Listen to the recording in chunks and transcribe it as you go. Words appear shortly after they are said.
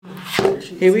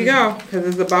Here we go, because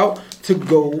it's about to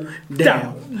go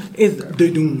down. It's the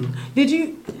doom.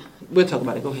 We'll talk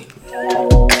about it. Go ahead.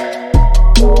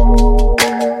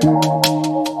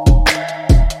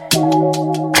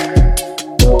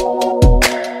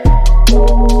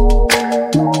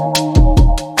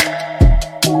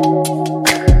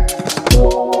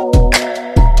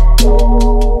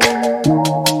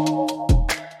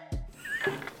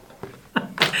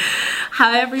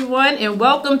 Hi everyone, and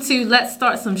welcome to Let's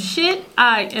Start Some Shit.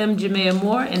 I am Jamea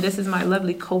Moore, and this is my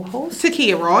lovely co-host,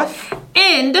 Takia Ross.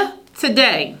 And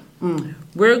today,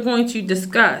 we're going to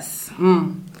discuss,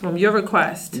 from your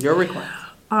request,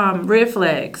 red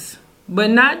flags.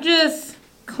 But not just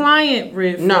client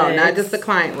red flags. No, not just the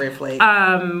client red flag.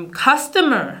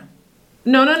 Customer.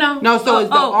 No. No, so it's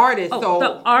the artist. So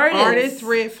the artist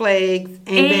red flags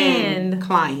and then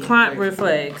client red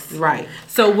flags. Right.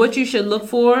 So what you should look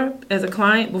for as a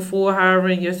client before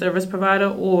hiring your service provider,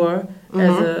 or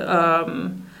as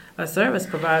a service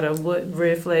provider, what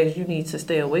red flags you need to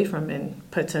stay away from in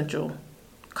potential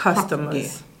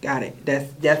customers. Yeah, got it.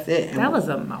 That's it. That was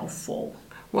a mouthful.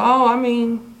 Well, I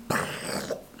mean,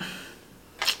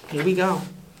 here we go.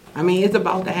 I mean, it's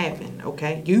about to happen,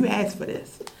 okay? You asked for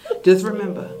this. Just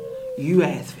remember, you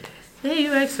asked for this. Yeah,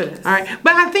 you asked for this. All right.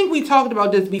 But I think we talked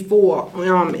about this before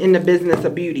in the business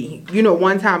of beauty. You know,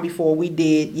 one time before we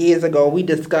did, years ago, we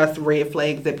discussed red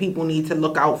flags that people need to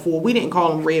look out for. We didn't call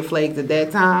them red flags at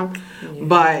that time. Yeah.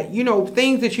 But, you know,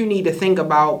 things that you need to think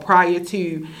about prior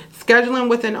to scheduling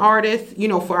with an artist, you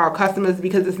know, for our customers,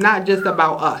 because it's not just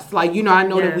about us. Like, you know, I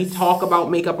know that we talk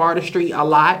about makeup artistry a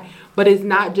lot, but it's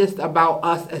not just about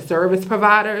us as service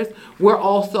providers. We're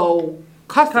also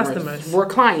customers. We're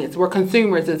clients. We're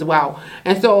consumers as well.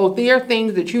 And so there are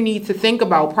things that you need to think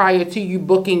about prior to you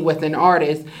booking with an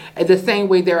artist. The same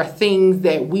way there are things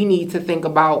that we need to think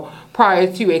about prior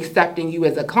to accepting you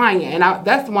as a client. And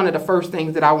that's one of the first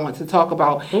things that I want to talk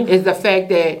about is the fact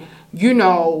that, you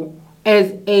know,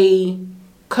 as a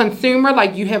consumer,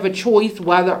 like, you have a choice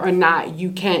whether or not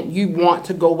you want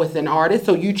to go with an artist.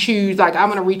 So you choose, like, I'm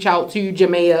going to reach out to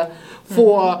Jamea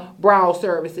for brow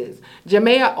services.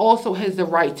 Jamea also has the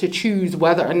right to choose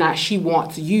whether or not she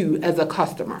wants you as a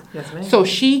customer. Yes, ma'am. So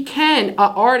she can, an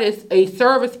artist, a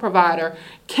service provider,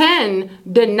 can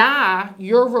deny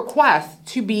your request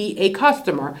to be a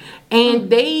customer. And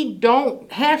they don't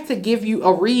have to give you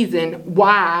a reason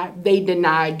why they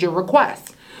denied your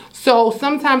request. So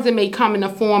sometimes it may come in the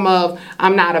form of,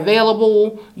 I'm not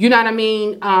available, you know what I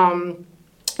mean?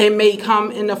 It may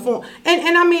come in the form,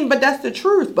 and I mean, but that's the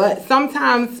truth. But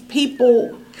sometimes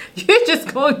people... You're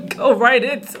just going to go right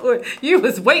into it. You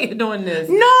was waiting on this.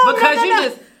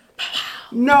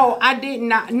 No, I did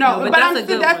not. No, but I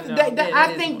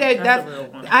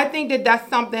think that's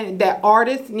something that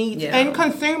artists need and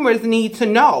consumers need to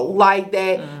know. Like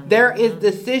that, there is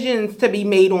decisions to be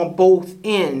made on both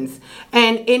ends,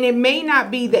 and it may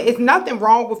not be that it's nothing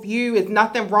wrong with you. It's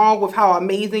nothing wrong with how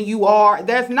amazing you are.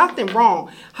 There's nothing wrong.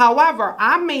 However,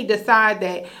 I may decide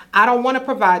that I don't want to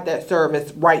provide that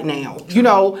service right now. You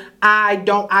know, I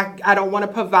don't want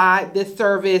to provide this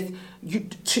service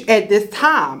at this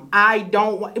time. I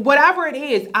don't, whatever it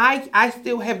is, I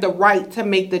still have the right to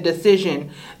make the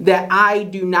decision that I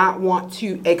do not want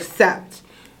to accept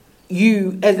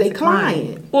you as a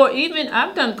client. Or even,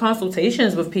 I've done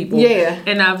consultations with people,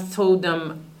 and I've told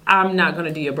them I'm not going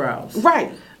to do your brows.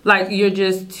 Right. Like, you're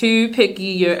just too picky.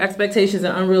 Your expectations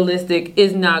are unrealistic.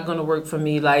 It's not going to work for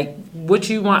me. Like, what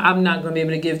you want, I'm not going to be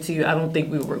able to give to you. I don't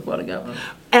think we will work well together.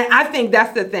 And I think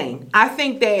that's the thing. I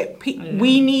think that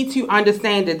we need to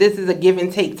understand that this is a give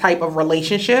and take type of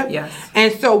relationship. Yes.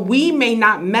 And so we may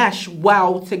not mesh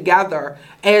well together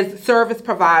as service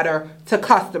provider to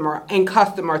customer and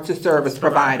customer to service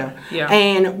provider. Yeah.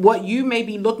 And what you may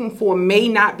be looking for may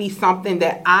not be something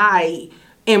that I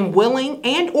am willing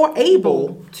and or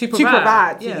able to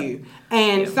provide to you.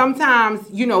 And sometimes,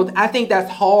 you know, I think that's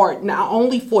hard, not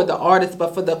only for the artist,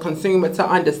 but for the consumer to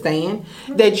understand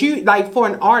that you, like, for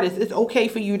an artist, it's okay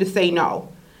for you to say no.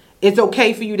 It's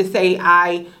okay for you to say,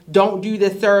 I don't do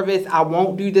this service. I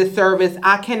won't do this service.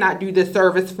 I cannot do this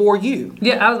service for you.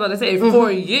 Yeah, I was about to say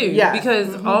for you. Yes.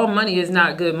 Because all money is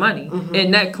not good money.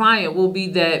 And that client will be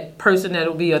that person that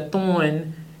will be a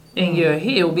thorn in your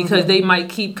heel, because they might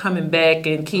keep coming back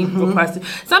and keep requesting.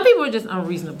 Some people are just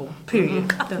unreasonable,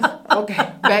 period. Okay,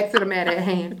 back to the matter at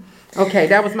hand. Okay,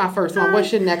 that was my first one.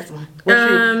 What's your next one?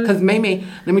 Because maybe,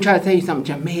 let me try to tell you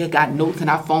something. Jamea got notes in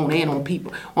our phone and on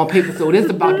paper, so this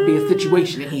about to be a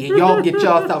situation in here. Y'all get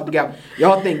yourself together.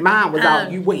 Y'all think mine was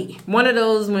out, you wait. One of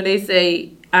those when they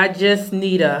say, I just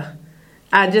need a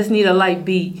I just need a light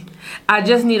beat. I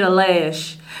just need a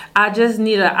lash. I just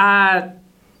need I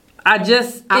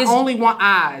only want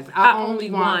eyes. I only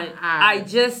want eyes. I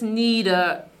just need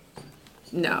a...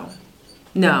 No,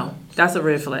 that's a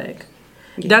red flag.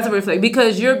 Yeah. That's a red flag,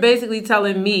 because you're basically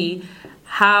telling me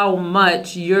how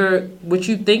much what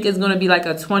you think is going to be like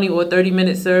a 20 or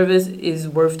 30-minute service is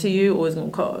worth to you, or is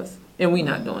going to cost. And we're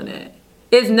not doing that.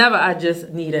 It's never I just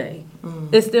need a.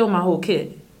 It's still my whole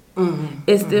kit.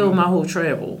 It's still my whole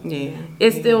travel. Yeah.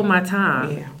 It's still my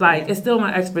time. Yeah. Like, it's still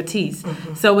my expertise.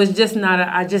 So it's just not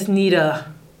I just need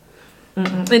a...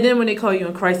 And then when they call you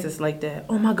in crisis like that,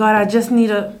 oh my God, I just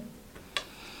need a...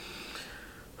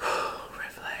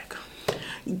 Red flag.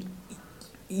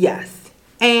 Yes.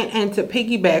 And to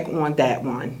piggyback on that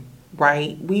one,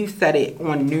 right? We've said it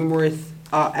on numerous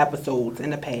episodes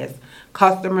in the past.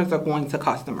 Customers are going to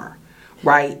customer,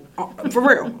 right? For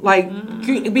real. Like,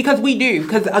 because we do.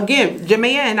 Because, again,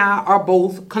 Jamea and I are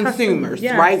both consumers,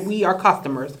 yes. Right? We are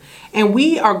customers. And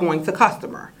we are going to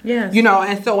customer. Yes. You know,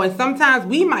 and sometimes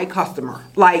we might customer.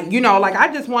 Like, you know, like,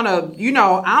 I just want to, you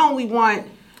know, I only want...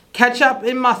 ketchup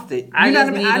and mustard. I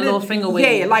just need a little finger wave.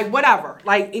 Yeah, like whatever.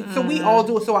 Like so we all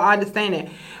do it, so I understand it.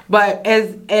 But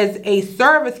as a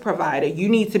service provider, you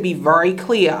need to be very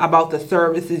clear about the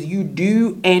services you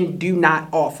do and do not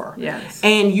offer. Yes.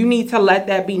 And you need to let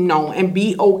that be known and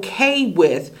be okay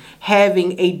with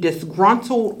having a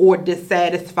disgruntled or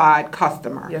dissatisfied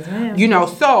customer. Yes, ma'am. You know,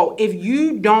 so if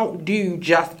you don't do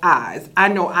just eyes, I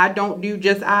know I don't do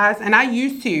just eyes, and I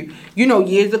used to, you know,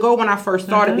 years ago when I first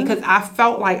started, because I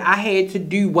felt like I had to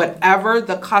do whatever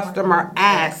the customer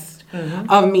asked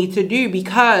of me to do,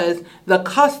 because the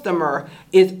customer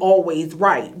is always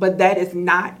right. But that is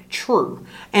not true.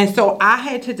 And so I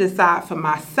had to decide for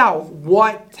myself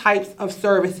what types of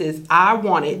services I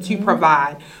wanted to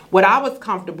provide, what I was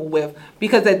comfortable with,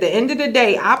 because at the end of the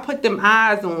day, I put them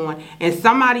eyes on and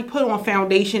somebody put on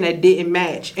foundation that didn't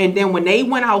match. And then when they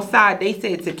went outside, they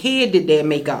said Takea did their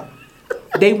makeup.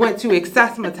 They went to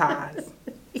Accessamatize.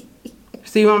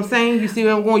 See what I'm saying? You see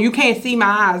what I'm going? You can't see my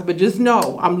eyes, but just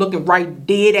know I'm looking right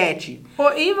dead at you.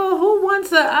 Or even who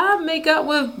wants an eye makeup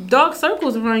with dark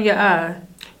circles around your eye?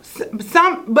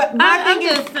 But my thing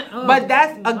is, but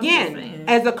that's again,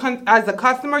 as a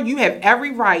customer, you have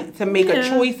every right to make a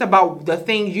choice about the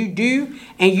things you do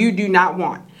and you do not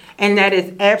want. And that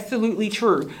is absolutely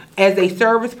true. As a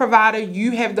service provider,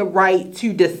 you have the right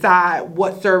to decide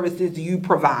what services you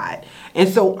provide. And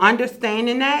so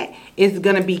understanding that is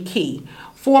going to be key.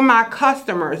 For my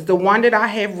customers, the one that I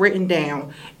have written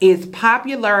down is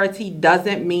popularity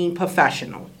doesn't mean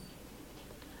professional.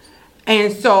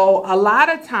 And so a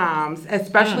lot of times,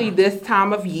 especially this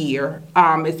time of year,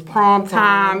 it's prom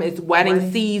time, it's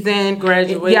wedding season.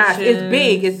 Graduation. Yes,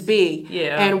 it's big.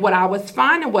 Yeah. And what I was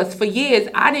finding was, for years,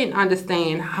 I didn't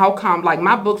understand how come, like,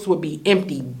 my books would be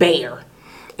empty, bare.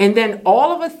 And then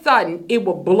all of a sudden, it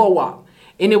would blow up.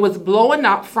 And it was blowing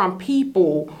up from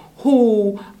people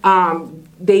who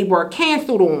they were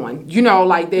canceled on. You know,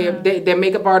 like their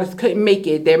makeup artist couldn't make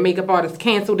it. Their makeup artist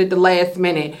canceled at the last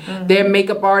minute. Their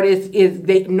makeup artist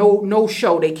no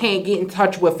show. They can't get in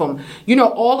touch with them. You know,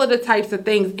 all of the types of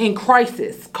things in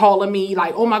crisis, calling me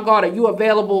like, "Oh my God, are you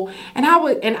available?" And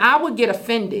I would get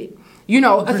offended. You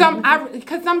know,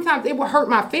 because sometimes it would hurt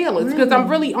my feelings. Because I'm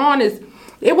really honest,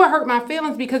 it would hurt my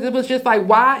feelings, because it was just like,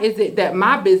 why is it that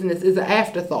my business is an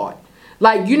afterthought?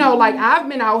 Like, you know, like, I've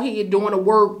been out here doing the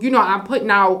work, you know, I'm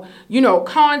putting out, you know,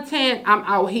 content, I'm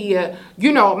out here,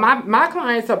 you know, my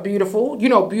clients are beautiful, you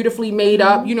know, beautifully made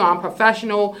up, you know, I'm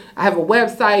professional, I have a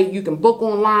website, you can book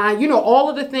online, you know,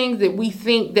 all of the things that we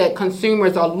think that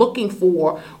consumers are looking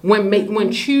for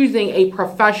when choosing a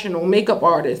professional makeup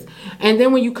artist. And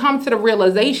then when you come to the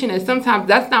realization that sometimes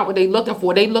that's not what they're looking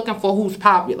for, they're looking for who's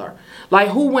popular, like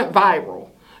who went viral.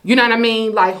 You know what I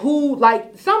mean?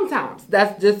 Like sometimes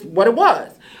that's just what it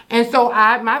was. And so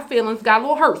my feelings got a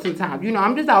little hurt sometimes. You know,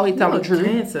 I'm just out here telling the truth.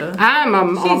 Cancer. I'm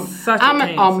an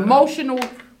emotional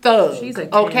thug. She's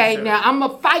a okay? cancer. Now I'm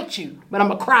gonna fight you, but I'm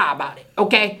gonna cry about it.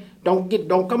 Okay?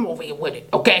 Don't come over here with it.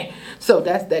 Okay? So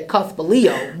that's that cusp of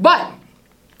Leo. But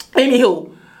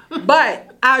anywho,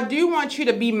 but I do want you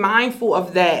to be mindful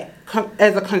of that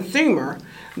as a consumer.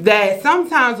 That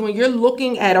sometimes when you're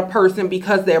looking at a person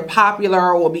because they're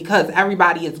popular or because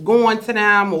everybody is going to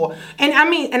them, and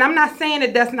I'm not saying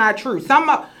that that's not true.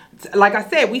 Like I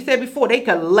said, we said before, they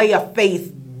could lay a face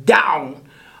down.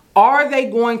 Are they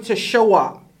going to show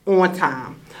up on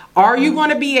time? Are you going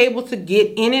to be able to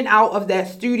get in and out of that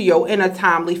studio in a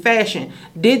timely fashion?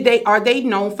 Are they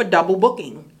known for double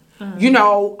booking? You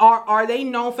know, are they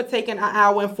known for taking an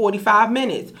hour and 45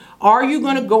 minutes? Are you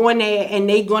going to go in there and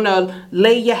they going to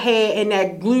lay your hair in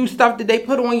that glue stuff that they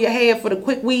put on your hair for the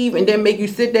quick weave and then make you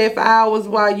sit there for hours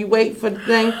while you wait for the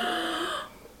thing?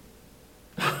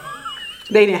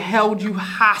 They done held you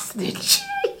hostage.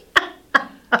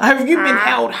 Have you been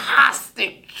held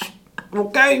hostage?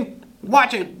 Okay?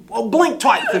 Watch it. Blink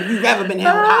twice if you've ever been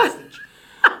held hostage.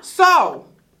 So,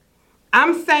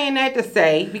 I'm saying that to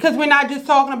say, because we're not just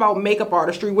talking about makeup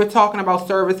artistry, we're talking about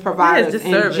service providers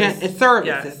and services.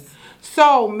 Yes.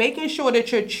 So, making sure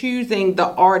that you're choosing the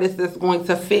artist that's going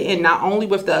to fit in not only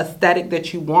with the aesthetic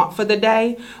that you want for the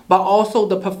day, but also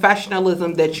the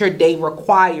professionalism that your day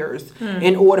requires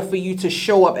in order for you to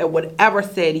show up at whatever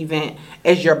said event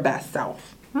as your best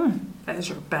self. As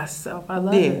your best self. I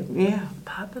love it. Yeah.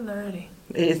 Popularity.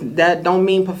 That don't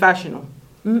mean professional.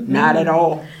 Not at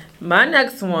all. My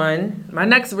next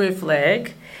red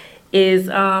flag is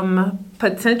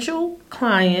potential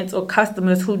clients or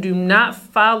customers who do not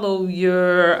follow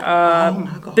your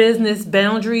business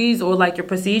boundaries or like your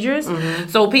procedures.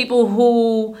 So people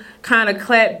who kind of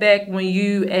clap back when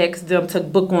you ask them to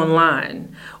book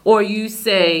online, or you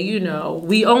say, you know,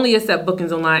 we only accept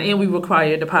bookings online and we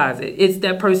require a deposit. It's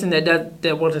that person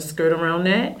that wants to skirt around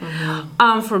that.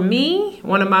 For me,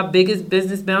 one of my biggest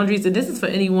business boundaries, and this is for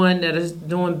anyone that is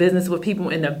doing business with people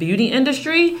in the beauty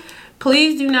industry,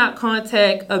 please do not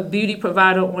contact a beauty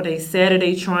provider on a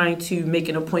Saturday trying to make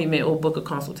an appointment or book a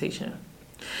consultation.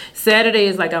 Saturday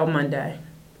is like our Monday.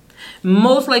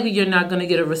 Most likely you're not going to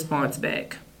get a response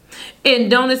back. And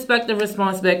don't expect a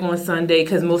response back on Sunday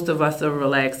because most of us are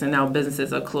relaxed and our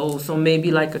businesses are closed. So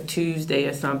maybe like a Tuesday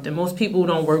or something. Most people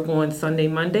don't work on Sunday,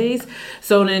 Mondays.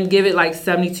 So then give it like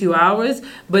 72 hours.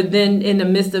 But then in the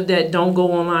midst of that, don't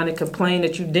go online and complain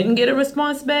that you didn't get a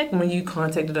response back when you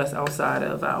contacted us outside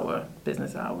of our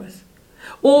business hours.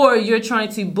 Or you're trying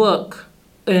to book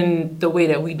in the way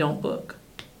that we don't book.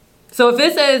 So if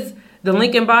it says the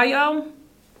link in bio,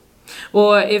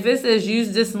 or if it says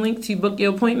use this link to book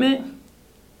your appointment,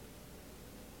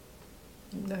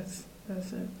 that's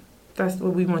it. That's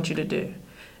what we want you to do.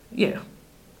 Yeah.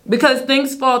 Because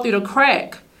things fall through the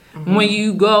crack when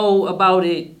you go about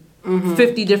it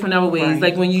 50 different other ways. Right.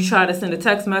 Like when you try to send a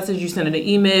text message, you send it an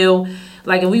email.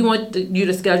 Like if we want you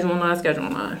to schedule online, schedule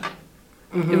online.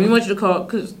 If we want you to call,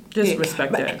 just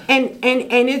respect that. And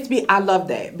it's I love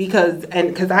that because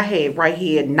I had right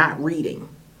here not reading.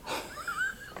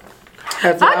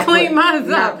 I cleaned mine up.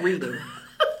 Not reading.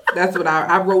 That's what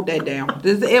I wrote that down.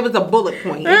 It was a bullet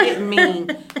point. It didn't mean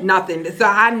nothing. So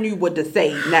I knew what to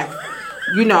say next.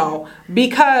 You know,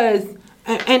 because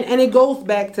and it goes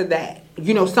back to that.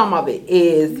 You know, some of it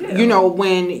is, you know,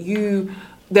 when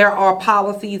there are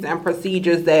policies and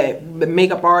procedures that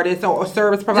makeup artists or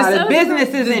service providers,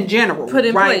 businesses in general, put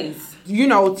in place. You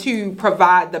know, to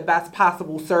provide the best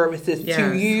possible services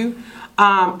to you.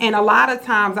 And a lot of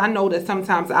times I know that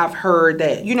sometimes I've heard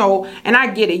that, you know, and I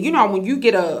get it, you know, when you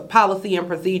get a policy and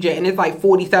procedure and it's like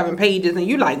 47 pages and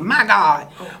you're like, my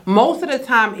God, most of the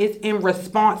time it's in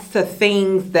response to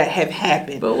things that have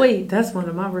happened. But wait, that's one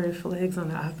of my red flags on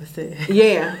the opposite.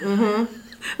 Yeah.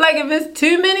 Like if it's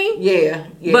too many. Yeah.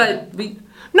 But no.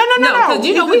 Because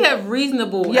you know we have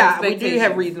reasonable expectations. We do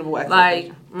have reasonable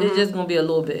expectations. Like it's just gonna be a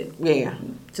little bit. Yeah.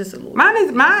 Just a little.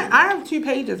 I have 2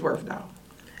 pages worth though.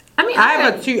 I mean,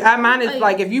 mine is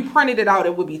like if you printed it out,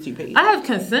 it would be 2 pages. I have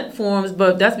consent forms,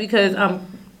 but that's because I'm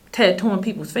tattooing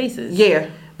people's faces.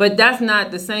 Yeah. But that's not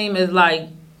the same as like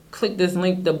click this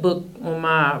link to book on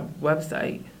my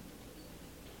website.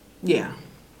 Yeah.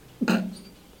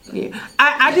 Yeah.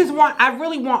 I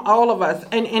really want all of us,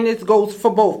 and this goes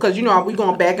for both, because, you know, we're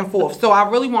going back and forth. So I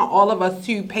really want all of us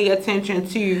to pay attention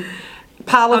to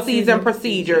policies and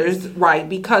procedures, right?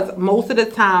 Because most of the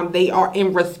time they are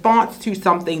in response to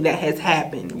something that has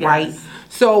happened, right?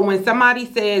 So when somebody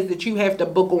says that you have to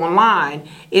book online,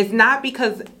 it's not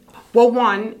because, well,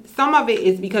 one, some of it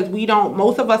is because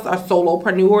most of us are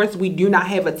solopreneurs. We do not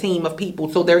have a team of people.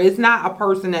 So there is not a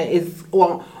person that is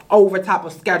over top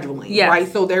of scheduling,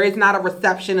 right? So there is not a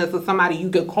receptionist or somebody you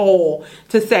could call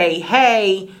to say,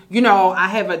 hey, you know, I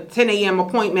have a 10 a.m.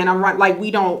 appointment. I'm right. Like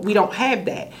we don't have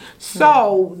that.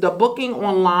 So the booking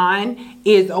online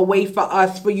is a way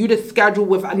for you to schedule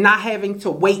with not having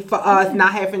to wait for us,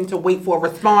 not having to wait for a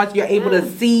response. You're able to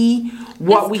see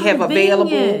what we have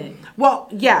available. Well,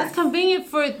 yes. It's convenient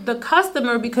for the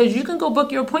customer because you can go book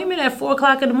your appointment at 4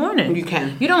 o'clock in the morning. You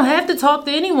can. You don't have to talk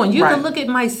to anyone. You can look at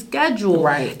my schedule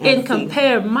and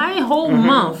compare my whole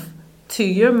month to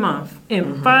your month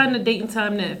and find a date and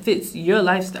time that fits your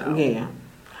lifestyle. Yeah.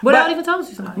 Without even talking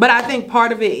to somebody. But I think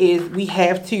part of it is we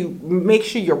have to make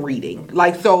sure you're reading.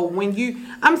 Like, so when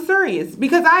I'm serious,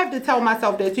 because I have to tell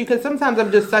myself that too, because sometimes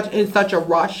I'm just in such a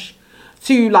rush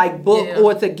to like book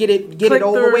or to get it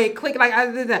over with, click like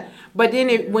I did that. But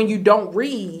then when you don't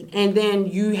read and then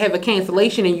you have a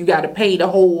cancellation and you got to pay the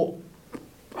whole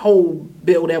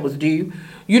bill that was due.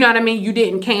 You know what I mean? You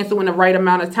didn't cancel in the right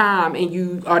amount of time, and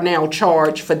you are now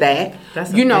charged for that.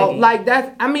 That's a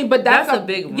but that's a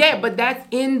big one. Yeah, but that's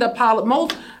in the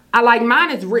policy.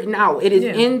 Mine is written out. It is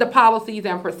in the policies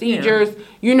and procedures. Yeah.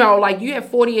 You know, like you have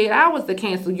 48 hours to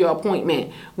cancel your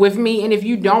appointment with me, and if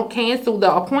you don't cancel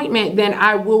the appointment, then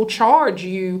I will charge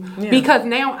you because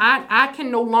now I can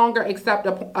no longer accept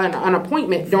an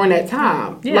appointment during that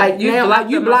time. Yeah. Like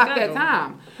you block that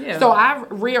time. Yeah. So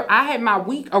I had my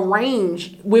week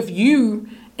arranged with you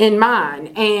in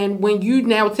mind, and when you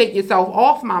now take yourself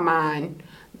off my mind,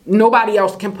 nobody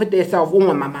else can put themselves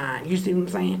on my mind. You see what I'm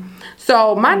saying?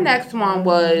 So my next one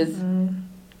was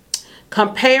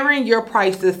comparing your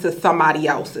prices to somebody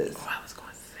else's. Oh, I was going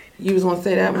to say that. You was going to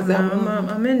say that? Was that one?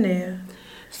 I'm in there.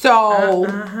 So,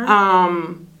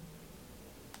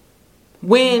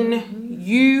 when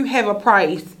you have a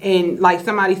price and like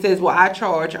somebody says, well, I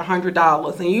charge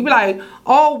 $100, and you be like,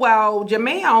 oh, well,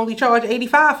 Jamea only charge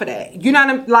 $85 for that. You know what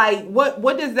I'm like?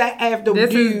 What does that have to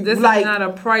do? This is not a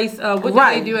price. What do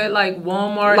they do at like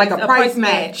Walmart? Like a price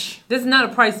match. This is not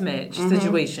a price match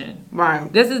situation.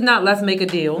 Right. This is not let's make a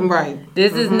deal. Right.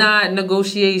 This is not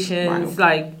negotiations.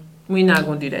 Right. Like we're not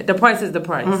going to do that. The price is the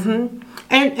price. Mm-hmm.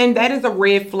 And that is a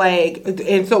red flag.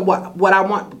 And so what I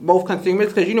want both consumers,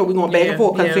 because you know we're going back and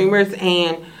forth, consumers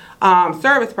and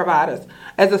service providers.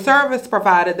 As a service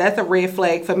provider, that's a red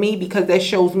flag for me because that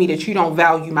shows me that you don't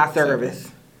value my service.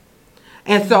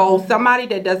 And so somebody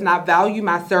that does not value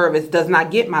my service does not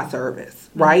get my service,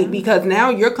 right? Mm-hmm. Because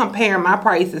now you're comparing my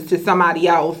prices to somebody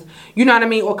else, you know what I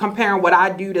mean? Or comparing what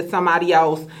I do to somebody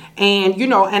else. And, you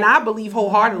know, and I believe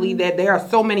wholeheartedly that there are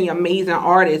so many amazing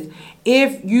artists.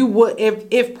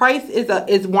 If price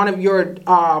is one of your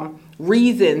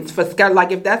reasons for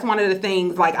like if that's one of the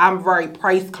things, like I'm very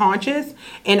price conscious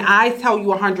and I tell you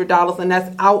 $100 and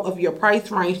that's out of your price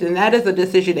range, then that is a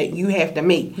decision that you have to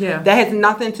make. Yeah. That has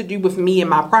nothing to do with me and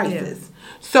my prices. Yeah.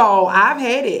 So I've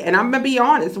had it, and I'm gonna be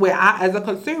honest, where as a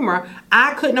consumer,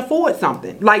 I couldn't afford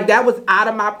something like that was out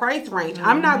of my price range. Mm-hmm.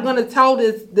 I'm not gonna tell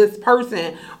this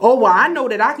person, oh well, I know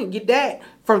that I can get that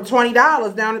from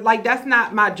 $20 down. Like that's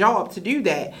not my job to do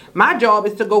that. My job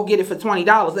is to go get it for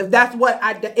 $20 if that's what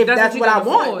that's what I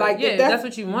want. Like if that's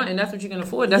what you want and that's what you can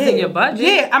afford. That's in your budget.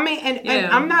 Yeah, I mean, and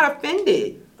I'm not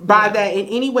offended by that in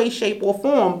any way, shape, or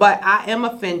form, but I am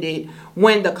offended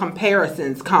when the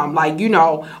comparisons come. Like, you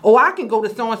know, oh, I can go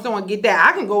to so-and-so and get that.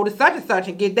 I can go to such and such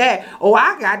and get that. Oh,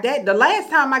 I got that the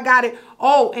last time I got it.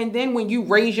 Oh, and then when you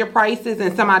raise your prices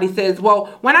and somebody says,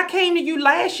 well, when I came to you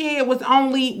last year, it was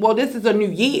only, well, this is a new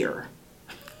year.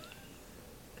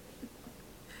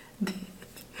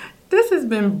 This has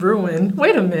been brewing.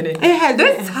 Wait a minute.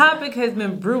 This topic has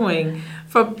been brewing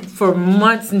for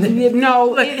months.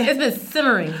 No, it's been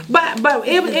simmering. But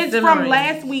it's simmering. From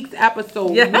last week's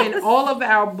episode when all of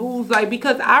our booze, like,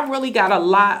 because I really got a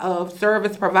lot of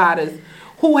service providers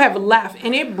who have left,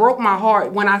 and it broke my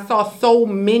heart when I saw so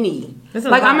many.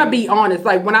 Like, I'm gonna be honest,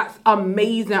 like when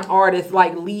amazing artists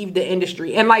like leave the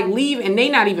industry and like leave and they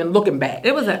not even looking back.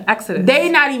 It was an exodus. They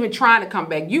not even trying to come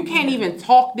back. You can't even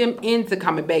talk them into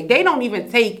coming back. They don't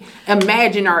even take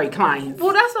imaginary clients.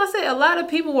 Well, that's what I say. A lot of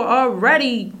people were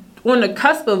already on the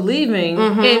cusp of leaving,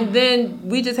 and then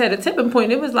we just had a tipping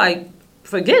point. It was like,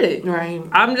 forget it. Right.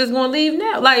 I'm just gonna leave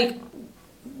now. Like,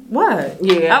 what?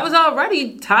 Yeah. I was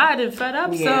already tired and fed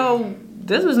up, so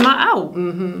this was my out.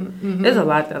 There's a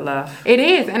lot that left. It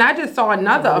is. And I just saw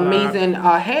another amazing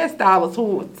hairstylist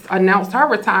who announced her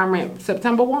retirement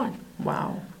September 1.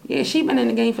 Wow. Yeah, she's been in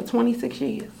the game for 26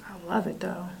 years. I love it,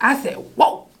 though. I said,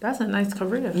 whoa. That's a nice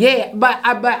career. Yeah, but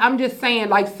I'm just saying,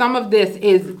 like, some of this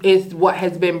is what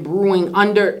has been brewing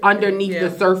underneath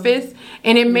the surface,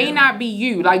 and it may not be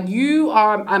you. Like, you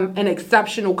are an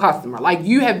exceptional customer. Like,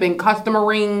 you have been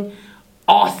customering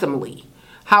awesomely.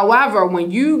 However, when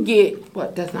you get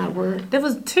that's not a word. There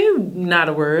was 2 not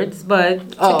a words, but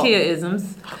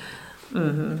Takia-isms.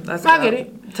 That's I get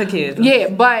it. Takia-isms. Yeah,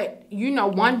 but you know,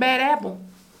 one bad apple.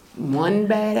 One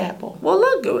bad apple. Well,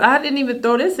 look, I didn't even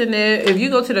throw this in there. If you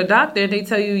go to the doctor and they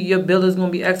tell you your bill is going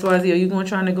to be XYZ, are you going to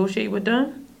try and negotiate with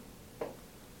them?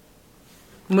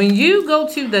 When you go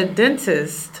to the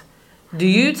dentist, do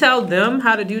you tell them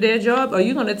how to do their job? Are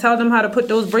you going to tell them how to put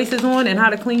those braces on and how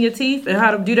to clean your teeth and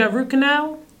how to do that root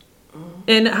canal?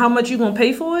 And how much you going to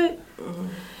pay for it?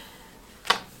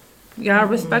 You gotta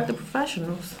respect the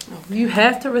professionals. You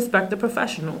have to respect the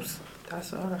professionals.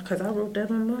 That's all. Because I wrote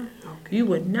that on mine. Okay. You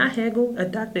would not haggle a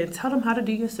doctor and tell them how to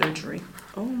do your surgery.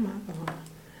 Oh my God.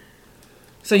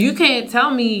 So you can't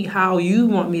tell me how you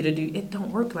want me to do. It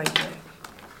don't work like that.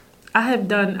 I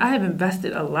have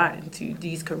invested a lot into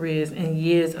these careers and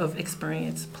years of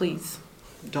experience. Please.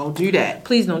 Don't do that.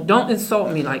 Please don't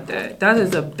insult me like that. That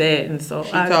is a bad insult.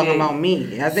 She's talking about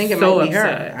me. I think it might be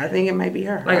her. I think it might be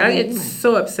her. Like I get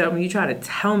so upset when you try to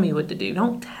tell me what to do.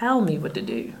 Don't tell me what to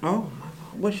do. Oh my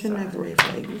God. What's your next red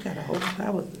flag? You got a whole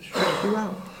power to strike you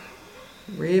out.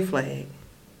 Red flag.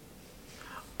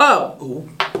 Oh. Ooh.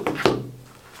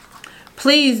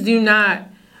 Please do not,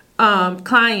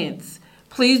 clients,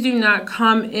 please do not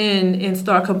come in and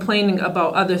start complaining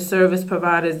about other service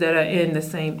providers that are in the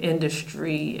same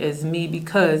industry as me,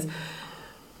 because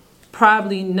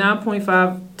probably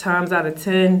 9.5 times out of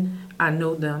 10, I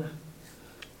know them.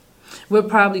 We're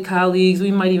probably colleagues. We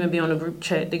might even be on a group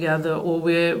chat together, or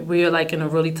we're like in a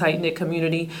really tight-knit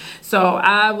community. So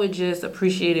I would just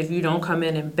appreciate if you don't come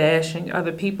in and bashing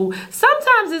other people.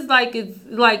 Sometimes it's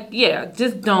like, yeah,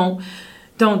 just don't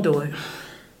do it.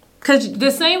 Because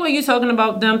the same way you're talking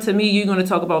about them to me, you're going to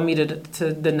talk about me to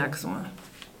the next one.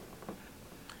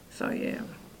 So, yeah.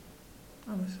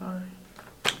 I'm sorry.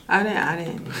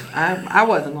 I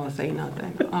wasn't going to say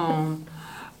nothing.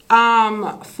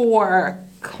 For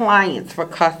clients, for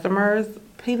customers,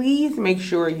 please make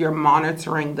sure you're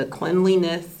monitoring the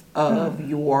cleanliness of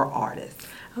your artists.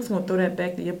 I was going to throw that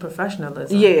back to your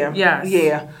professionalism. Yeah. Yes.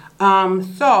 Yeah.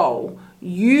 So,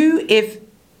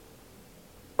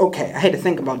 okay, I had to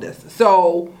think about this.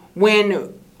 So,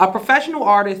 when a professional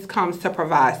artist comes to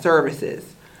provide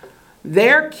services,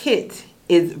 their kit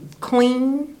is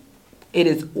clean, it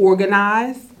is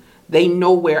organized, they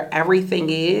know where everything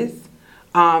is.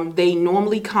 They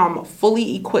normally come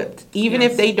fully equipped, even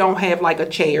if they don't have like a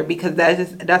chair, because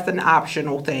that's an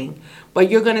optional thing.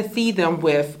 But you're going to see them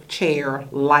with chair,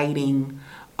 lighting,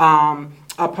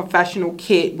 a professional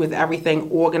kit with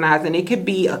everything organized, and it could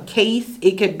be a case,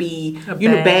 it could be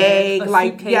bag,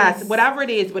 like suitcase. Yes, whatever it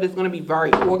is, but it's going to be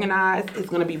very organized. It's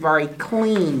going to be very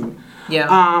clean.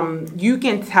 Yeah. You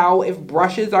can tell if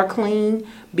brushes are clean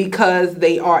because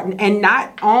they are, and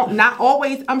not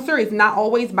always. I'm serious, not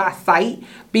always by sight,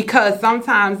 because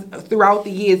sometimes throughout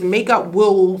the years, makeup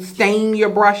will stain your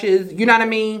brushes. You know what I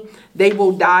mean? They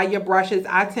will dye your brushes.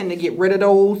 I tend to get rid of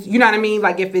those. You know what I mean?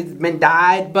 Like if it's been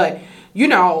dyed, but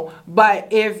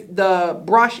if the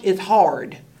brush is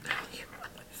hard,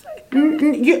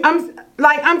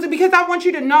 because I want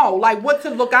you to know like what to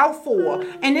look out for.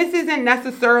 And this isn't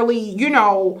necessarily,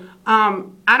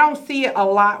 I don't see it a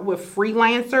lot with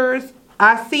freelancers.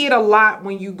 I see it a lot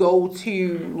when you go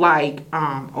to like,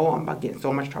 I'm about to get in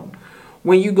so much trouble.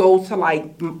 When you go to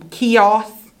like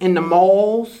kiosks in the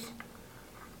malls,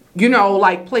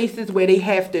 like places where they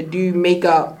have to do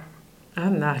makeup.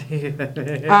 I'm not here.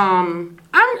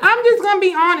 I'm just gonna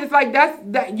be honest. Like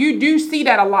that you do see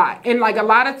that a lot, and like a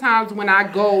lot of times when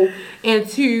I go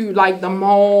into like the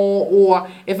mall, or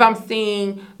if I'm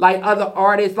seeing like other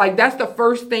artists, like that's the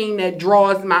first thing that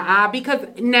draws my eye. Because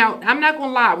now I'm not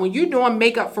gonna lie, when you're doing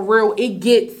makeup for real, it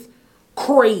gets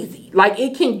crazy. Like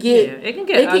it can get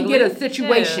a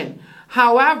situation. Yeah.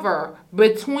 However,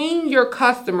 between your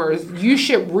customers, you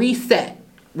should reset,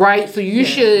 right? So you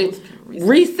should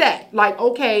reset. Like,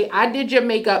 okay, I did your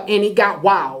makeup and it got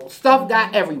wild. Stuff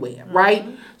got everywhere, right?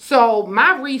 So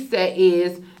my reset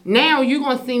is, now you're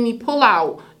going to see me pull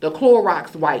out the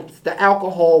Clorox wipes, the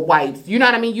alcohol wipes. You know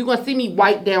what I mean? You're going to see me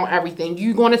wipe down everything.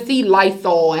 You're going to see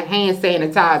Lysol and hand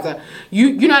sanitizer.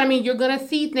 You know what I mean? You're going to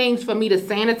see things for me to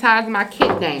sanitize my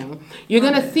kit down. You're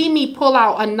going to see me pull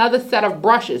out another set of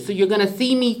brushes. So you're going to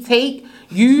see me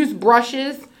use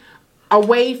brushes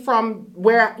away from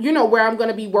where I'm going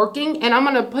to be working, and I'm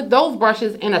going to put those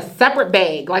brushes in a separate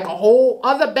bag, like a whole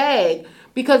other bag,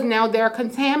 because now they're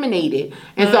contaminated.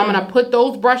 And so I'm going to put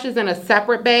those brushes in a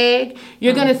separate bag.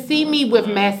 You're going to see me with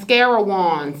mascara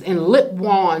wands and lip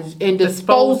wands and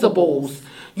disposables.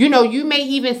 You may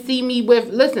even see me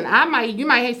with, you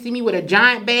might see me with a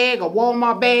giant bag, a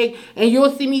Walmart bag, and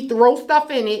you'll see me throw stuff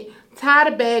in it, tie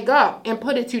the bag up, and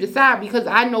put it to the side, because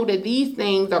I know that these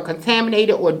things are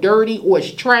contaminated or dirty or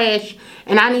it's trash,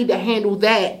 and I need to handle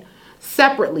that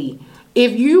separately.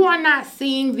 If you are not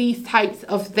seeing these types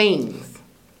of things,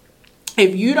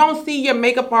 if you don't see your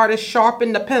makeup artist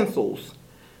sharpen the pencils,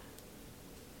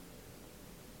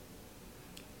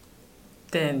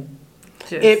 then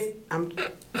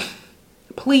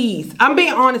please, I'm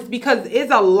being honest, because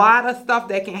it's a lot of stuff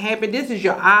that can happen. This is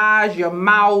your eyes, your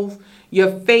mouth,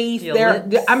 your face.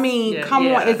 Come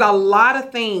on, it's a lot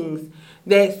of things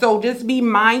So just be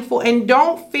mindful and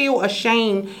don't feel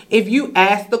ashamed if you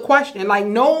ask the question. Like,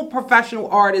 no professional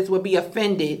artist would be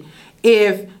offended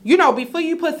if, before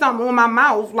you put something on my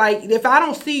mouth, like if I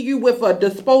don't see you with a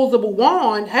disposable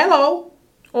wand, hello.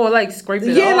 Or like scrape it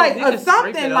off. Yeah, like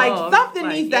something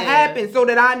needs to happen so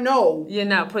that I know. You're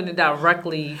not putting it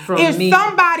directly from me. If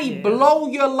somebody blow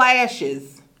your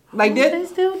lashes like this. They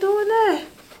still doing that.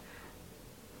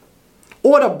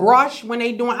 Or the brush when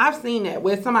they doing, I've seen that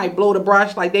where somebody blow the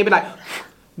brush, like they be like,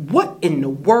 what in the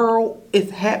world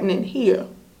is happening here?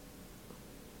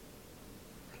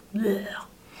 Yeah.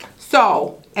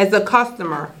 So, as a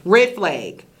customer, red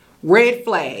flag.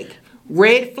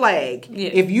 Yeah.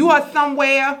 If you are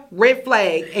somewhere, red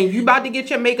flag, and you about to get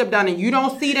your makeup done and you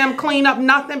don't see them clean up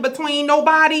nothing between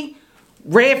nobody,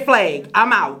 red flag.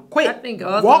 I'm out. Quick. I think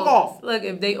also, walk off. Look,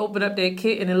 if they open up their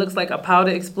kit and it looks like a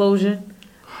powder explosion,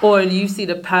 or you see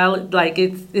the palette, like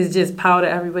it's just powder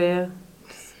everywhere.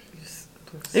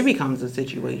 It becomes a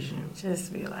situation.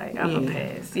 Just be like, I'm a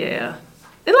pass. Yeah.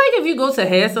 It's like if you go to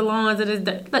hair salons and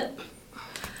it's like.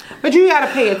 But you gotta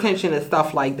pay attention to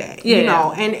stuff like that,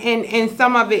 and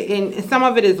some of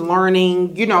it is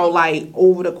learning, like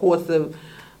over the course of,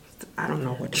 I don't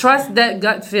know what. Trust that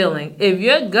gut feeling. If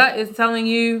your gut is telling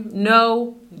you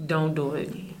no, don't do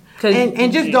it.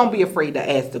 And just don't be afraid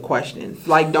to ask the questions.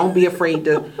 Like, don't be afraid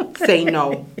to say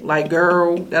no. Like,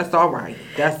 girl, that's all right.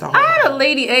 That's all right. I had a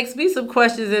lady ask me some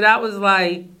questions and I was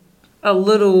like I'm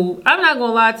not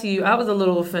gonna lie to you, I was a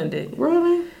little offended.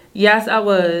 Really? Yes, I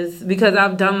was, because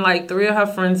I've done like 3 of her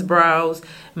friends' brows.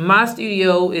 My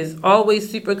studio is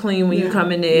always super clean when you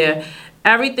come in there. Yeah.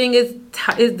 Everything is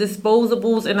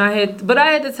disposables, and I had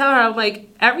to tell her, I'm like,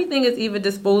 everything is either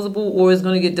disposable or it's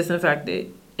going to get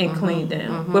disinfected and cleaned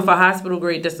down with a hospital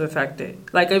grade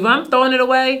disinfectant. Like, if I'm throwing it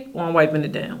away, or I'm wiping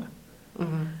it down.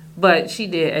 But she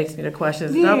did ask me the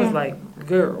questions, and I was like,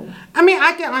 girl. I mean,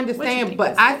 I can understand,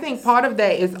 but I think part of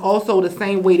that is also the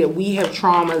same way that we have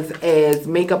traumas as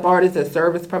makeup artists, as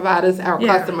service providers. Our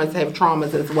customers have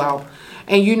traumas as well.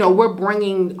 And, we're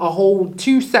bringing a whole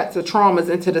 2 sets of traumas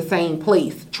into the same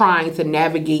place, trying to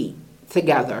navigate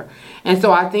together. And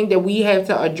so I think that we have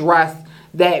to address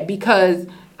that, because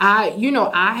I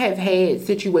have had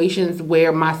situations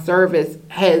where my service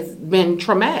has been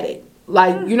traumatic.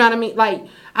 Like, you know what I mean? Like,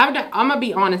 I'm going to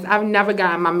be honest. I've never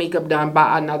gotten my makeup done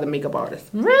by another makeup artist.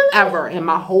 Really? Ever in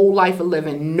my whole life of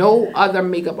living. No other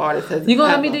makeup artist has You going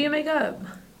to let me do your makeup?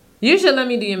 You should let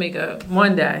me do your makeup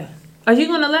one day. Are you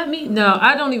going to let me? No,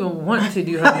 I don't even want to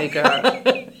do her makeup.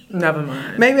 Never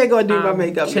mind. Maybe I'm going to do my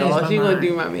makeup, y'all. She's going to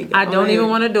do my makeup. I don't even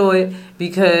want to do it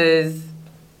because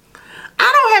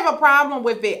I don't have a problem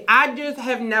with it. I just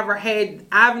have never had,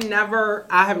 I've never,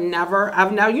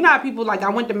 you know how people like, I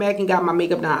went to MAC and got my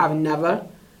makeup done. I've never,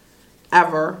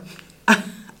 ever.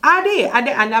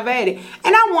 I never had it.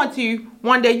 And I want to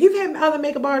one day. You've had other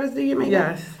makeup artists do your makeup?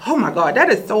 Yes. Oh my God, that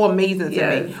is so amazing to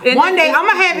me. One day I'm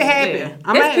going to have it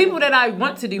happen. It's people that I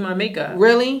want to do my makeup.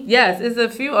 Really? Yes, it's a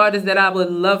few artists that I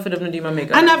would love for them to do my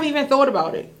makeup. I never even thought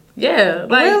about it. Yeah.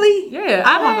 Like, really? Yeah.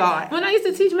 Oh my God. When I used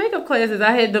to teach makeup classes,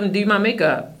 I had them do my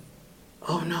makeup.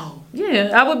 Oh no.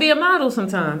 Yeah, I would be a model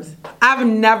sometimes. I've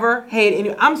never had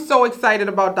any. I'm so excited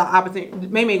about the opportunity.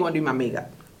 Maybe I'm going to do my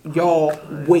makeup. Y'all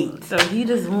wait. So he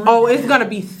just won. Oh, it's gonna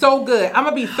be so good. I'm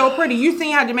gonna be so pretty. You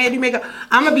seen how Jermaine do makeup?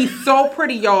 I'm gonna be so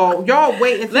pretty, y'all. Y'all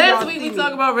wait and see. Last week we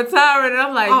talked about retiring, and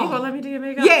I'm like, you gonna let me do your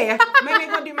makeup? Yeah, maybe I'm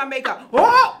gonna do my makeup.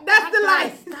 Oh, that's the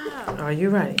life. Stop. Are you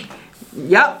ready?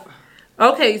 Yep.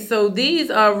 Okay, so these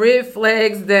are red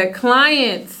flags that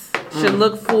clients should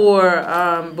look for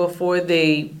before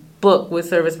they book with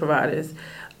service providers.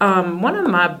 One of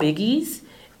my biggies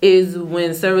is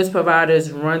when service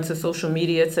providers run to social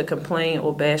media to complain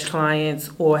or bash clients,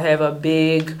 or have a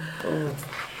big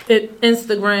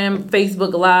Instagram,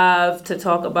 Facebook Live to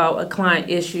talk about a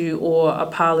client issue or a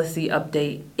policy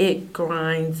update. It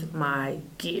grinds my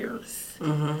gears.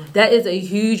 That is a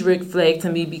huge red flag to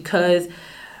me, because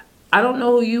I don't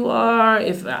know who you are.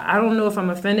 I don't know if I'm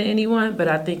offending anyone, but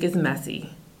I think it's messy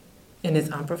and it's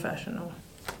unprofessional.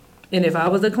 And if I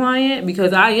was a client,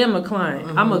 because I am a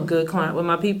client, I'm a good client with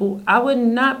my people, I would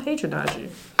not patronize you.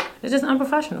 It's just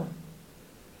unprofessional.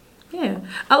 Yeah.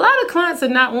 A lot of clients are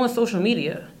not on social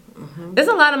media. There's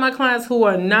a lot of my clients who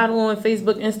are not on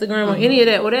Facebook, Instagram, or any of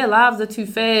that, or their lives are too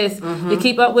fast to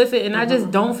keep up with it, and I just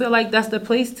don't feel like that's the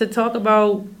place to talk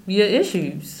about your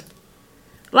issues.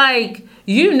 Like,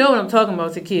 you know what I'm talking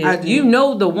about to kids. You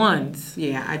know the ones.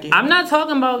 Yeah, I do. I'm not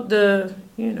talking about the,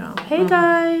 hey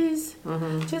guys,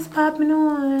 just popping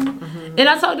on. And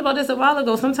I talked about this a while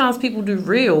ago. Sometimes people do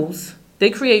reels. They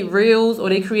create reels or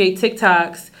they create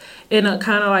TikToks, in a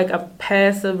kind of like a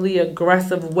passively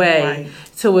aggressive way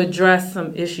to address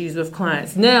some issues with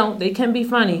clients. Now, they can be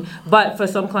funny, but for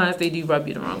some clients, they do rub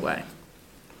you the wrong way.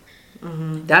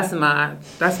 Mm-hmm. That's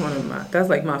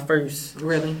like my first.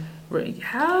 Really?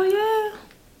 Hell yeah.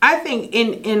 I think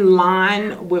in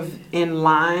line with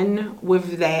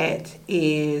that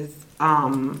is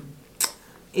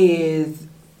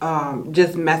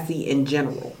just messy in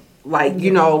general. Like, you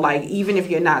know, like even if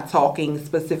you're not talking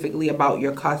specifically about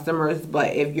your customers,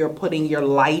 but if you're putting your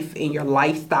life and your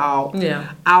lifestyle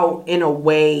out in a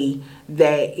way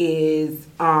that is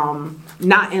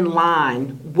not in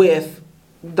line with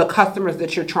the customers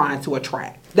that you're trying to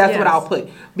attract. That's what I'll put.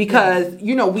 Because,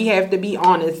 you know, we have to be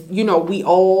honest, you know, we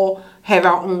all have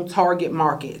our own target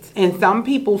markets. And some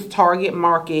people's target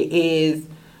market is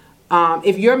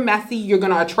if you're messy, you're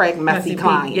going to attract messy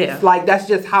clients. Yeah. Like, that's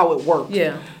just how it works.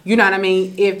 Yeah. You know what I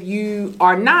mean? If you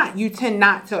are not, you tend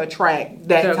not to attract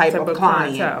that type of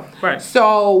client. Right.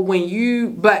 So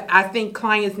but I think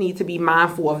clients need to be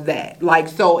mindful of that. Like,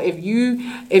 so if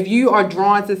you are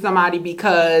drawn to somebody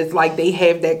because like they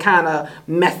have that kind of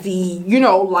messy, you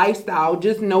know, lifestyle,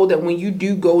 just know that when you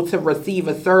do go to receive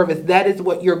a service, that is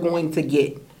what you're going to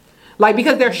get. Like,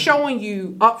 because they're showing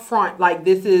you up front, like,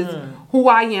 this is who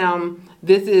I am.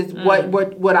 This is what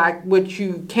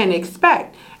you can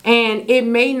expect. And it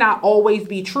may not always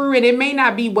be true, and it may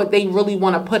not be what they really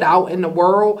want to put out in the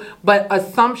world, but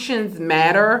assumptions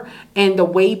matter, and the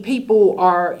way people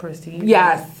are perceived.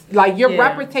 Yes. Like, your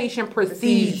reputation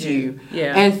precedes you.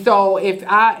 Yeah. And so if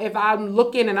I'm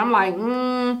looking and I'm like,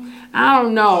 I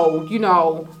don't know, you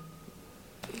know,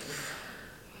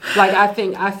 like, I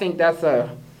think that's a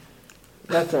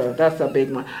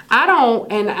big one. I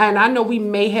don't, and I know we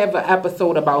may have an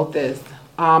episode about this,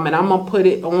 and I'm gonna put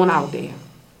it on out there.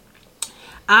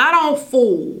 I don't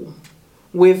fool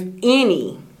with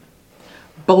any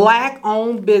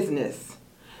Black-owned business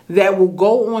that will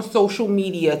go on social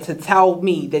media to tell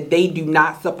me that they do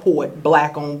not support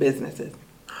Black-owned businesses.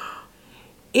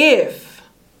 If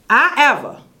I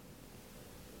ever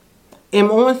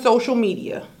am on social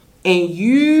media and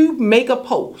you make a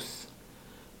post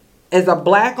as a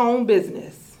Black-owned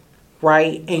business,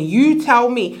 right, and you tell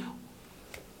me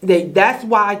that that's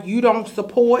why you don't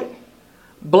support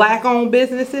Black-owned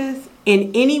businesses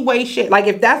in any way, shape, like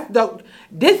if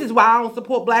this is why I don't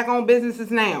support Black-owned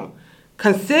businesses now,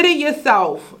 consider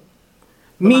yourself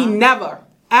never,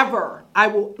 ever, I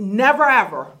will never,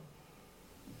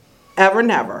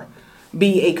 ever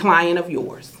be a client of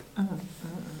yours.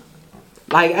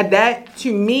 Like, that,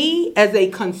 to me, as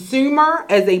a consumer,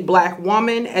 as a Black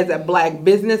woman, as a Black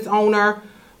business owner,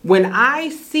 when I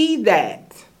see that,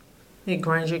 it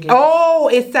grinds your gears. Oh,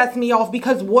 it sets me off,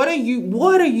 because what are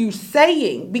you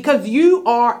saying? Because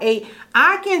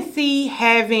I can see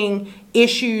having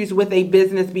issues with a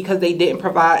business because they didn't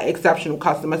provide exceptional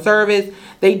customer service.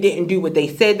 They didn't do what they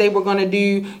said they were going to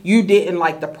do. You didn't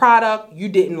like the product. You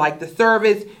didn't like the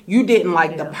service. You didn't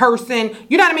like the person.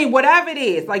 You know what I mean? Whatever it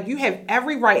is, like, you have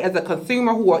every right as a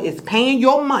consumer who is paying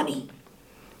your money,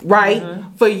 right,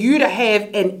 for you to have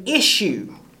an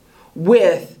issue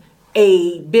with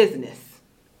a business.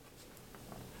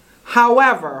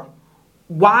 However,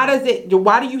 why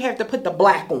do you have to put the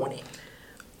Black on it?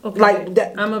 Okay. Like,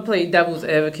 I'm going to play devil's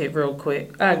advocate real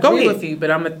quick. I agree with you, but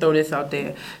I'm going to throw this out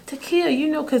there. Takia, you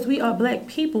know, because we are Black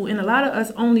people, and a lot of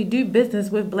us only do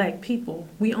business with Black people.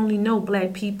 We only know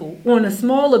Black people on a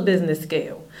smaller business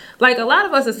scale. Like, a lot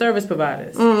of us are service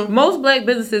providers. Most Black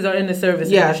businesses are in the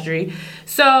service industry.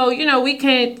 So, you know, we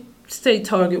can't say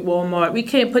Target, Walmart. We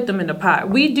can't put them in the pot.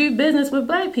 We do business with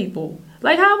Black people.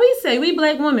 Like how we say, we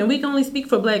Black women. We can only speak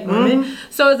for Black women.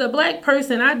 So as a Black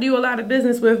person, I do a lot of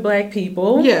business with Black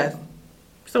people. Yes.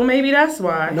 So maybe that's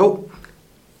why. Nope.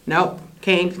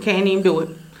 Can't even do it.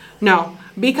 No.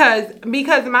 Because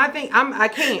my thing, I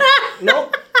can't.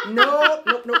 Nope.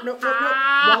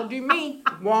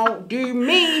 Won't do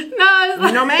me.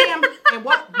 No, no, ma'am. And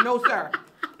what? No, sir.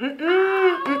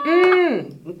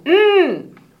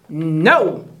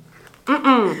 No.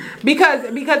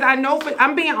 Because I know,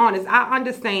 I'm being honest, I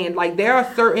understand, like, there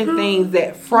are certain things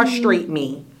that frustrate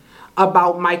me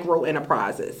about micro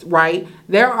enterprises, right?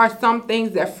 There are some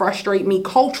things that frustrate me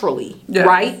culturally,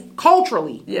 right?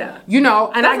 Culturally. Yeah. You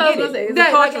know, and I get it.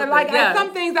 Like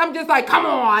some things I'm just like, come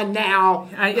on now.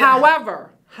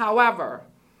 However,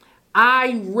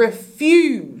 I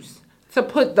refuse to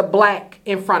put the Black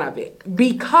in front of it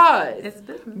because it's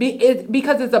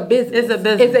a business.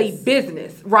 It's a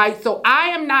business, right? So I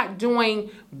am not doing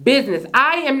business.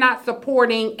 I am not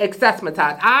supporting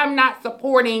Accessmatize. I'm not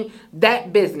supporting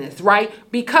that business, right?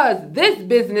 Because this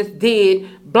business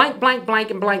did blank, blank,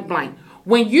 blank, and blank, blank.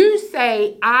 when you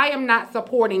say I am not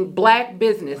supporting black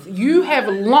business, you have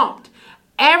lumped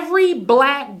every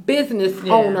black business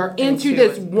owner into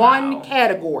this one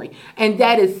category. And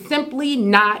that is simply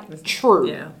not true.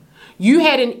 Yeah. You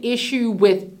had an issue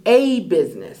with a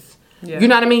business. Yeah. You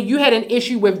know what I mean? You had an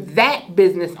issue with that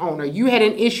business owner. You had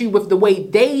an issue with the way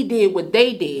they did what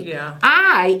they did. Yeah.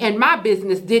 I and my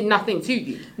business did nothing to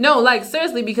you. No, like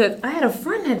seriously, because I had a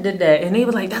friend that did that, and they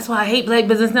were like, "That's why I hate black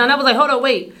business now." And I was like, "Hold on,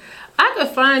 wait. I could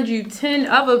find you 10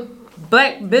 other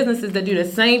black businesses that do the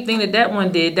same thing that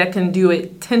one did that can do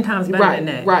it 10 times better than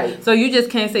that." Right. So you just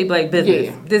can't say black business.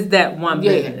 Yeah. This that one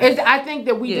business. I think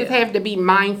that we just have to be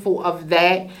mindful of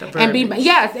that and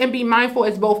be mindful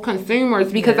as both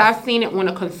consumers, because I've seen it on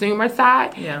the consumer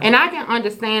side, and I can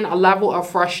understand a level of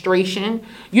frustration.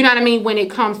 You know what I mean, when it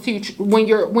comes to when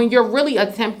you're really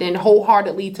attempting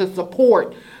wholeheartedly to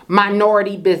support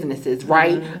minority businesses,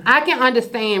 right? Mm-hmm. I can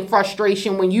understand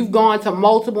frustration when you've gone to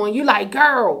multiple and you're like,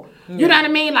 girl, you know what I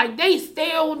mean? Like, they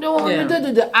still doing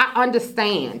I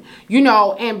understand,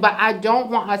 but I don't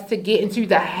want us to get into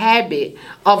the habit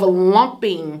of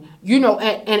lumping,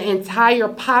 an entire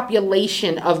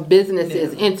population of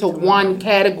businesses into one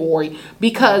category,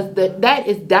 because that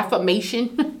is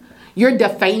defamation. You're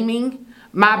defaming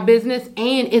my business,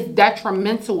 and it's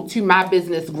detrimental to my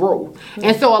business growth.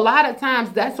 And so a lot of times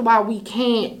that's why we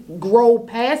can't grow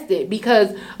past it,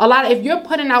 because if you're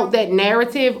putting out that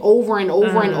narrative over and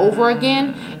over and over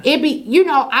again, I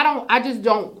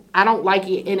don't like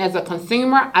it. And as a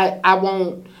consumer, I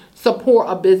won't support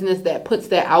a business that puts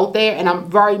that out there. And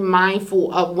I'm very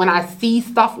mindful of when I see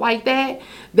stuff like that.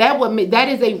 That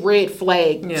is a red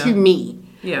flag to me.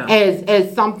 Yeah.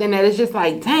 As something that is just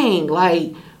like, dang,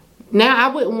 like, now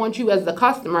I wouldn't want you as the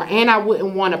customer, and I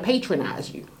wouldn't want to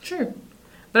patronize you. Sure.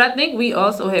 But I think we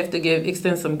also have to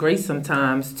extend some grace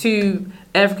sometimes to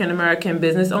African American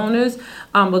business owners,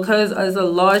 because there's a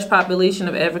large population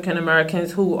of African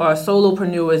Americans who are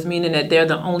solopreneurs, meaning that they're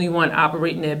the only one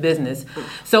operating their business.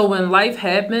 So when life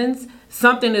happens,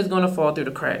 something is going to fall through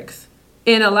the cracks.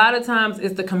 And a lot of times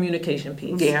it's the communication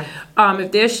piece. Yeah.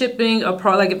 If they're shipping a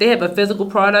product, like if they have a physical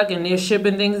product and they're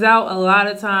shipping things out, a lot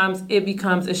of times it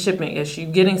becomes a shipping issue,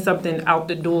 getting something out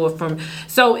the door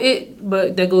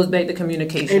but that goes back to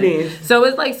communication. It is. So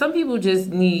it's like some people just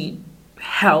need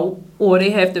help, or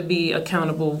they have to be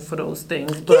accountable for those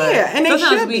things. But and they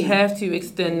sometimes should we have to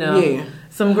extend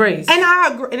some grace. And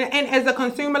I agree. And as a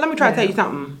consumer, let me try to tell you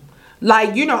something. Like,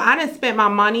 I didn't spend my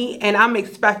money, and I'm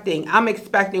expecting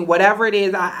whatever it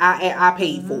is I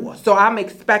paid for. So I'm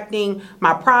expecting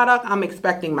my product, I'm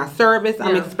expecting my service,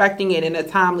 I'm expecting it in a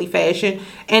timely fashion.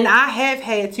 And I have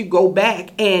had to go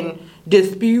back and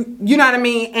dispute, you know what I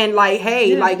mean? And like,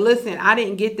 hey, like, listen, I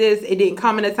didn't get this, it didn't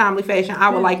come in a timely fashion, I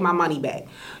would like my money back.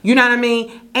 You know what I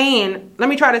mean? And let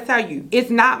me try to tell you, it's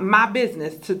not my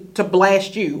business to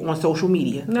blast you on social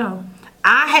media. No.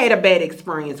 I had a bad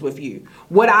experience with you.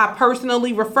 Would I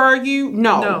personally refer you?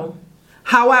 No.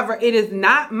 However, it is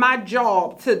not my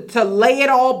job to lay it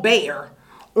all bare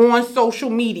on social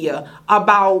media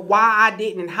about why I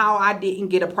didn't and how I didn't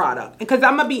get a product. Because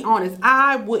I'm going to be honest,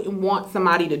 I wouldn't want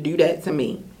somebody to do that to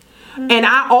me. Mm-hmm. And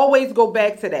I always go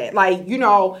back to that. Like,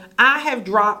 I have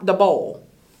dropped the ball.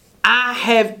 I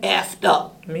have effed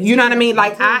up. You know what I mean?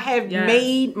 Like, I have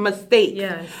made mistakes.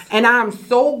 Yes. And I'm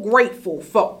so grateful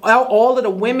for all of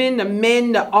the women, the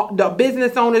men, the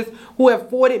business owners who have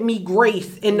afforded me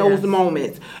grace in those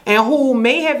moments, and who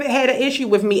may have had an issue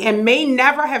with me and may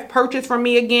never have purchased from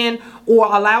me again or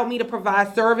allowed me to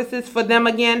provide services for them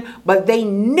again, but they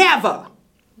never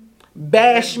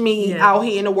bash me out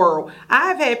here in the world.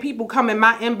 I've had people come in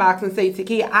my inbox and say,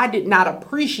 Takia, I did not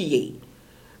appreciate.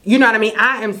 You know what I mean?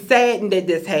 I am saddened that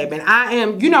this happened. I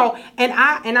am, and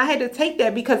I had to take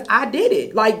that because I did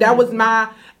it. Like, that was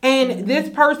and this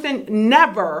person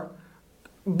never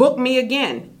booked me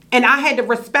again. And I had to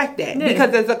respect that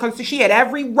because she had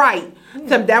every right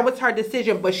to, that was her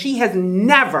decision, but she has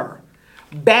never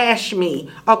bashed me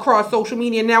across social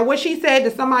media. Now, what she said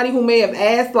to somebody who may have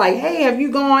asked, like, hey, have you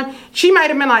gone? She might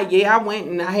have been like, yeah, I went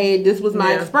and this was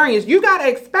my experience. You got to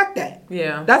expect that.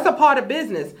 Yeah. That's a part of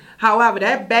business. However,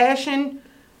 that bashing,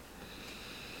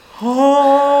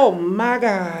 oh my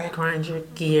God. Grind your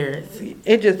gears.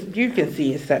 It just, you can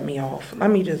see it set me off. Let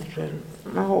me just,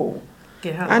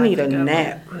 I need a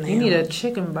nap. You need a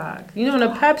chicken box. You know,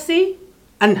 a Pepsi?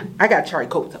 I got cherry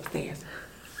Cokes upstairs.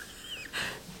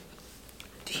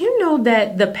 Do you know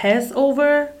that the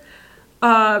Passover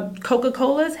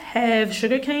Coca-Colas have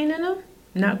sugar cane in them,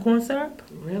 not corn syrup?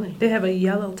 Really? They have a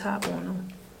yellow top on them.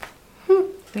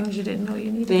 Things you didn't know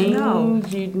you needed to know.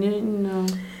 Things you didn't know.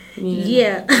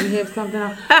 Yeah. You have something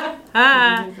else?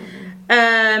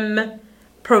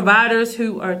 Providers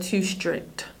who are too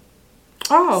strict.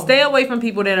 Oh. Stay away from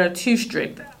people that are too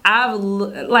strict.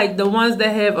 Like the ones that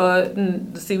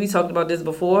have see, we talked about this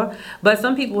before, but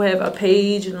some people have a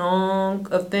page long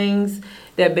of things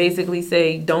that basically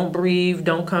say don't breathe,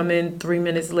 don't come in 3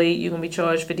 minutes late, you're gonna be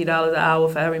charged $50 an hour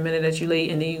for every minute that you late,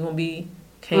 and then you're gonna be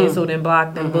canceled and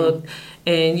blocked and booked,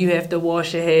 and you have to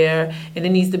wash your hair, and it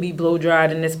needs to be blow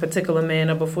dried in this particular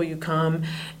manner before you come,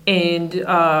 and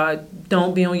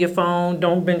don't be on your phone,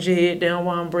 don't bend your head down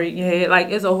while I'm braiding your hair. Like,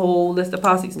 it's a whole list of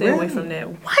policies. Stay away from that.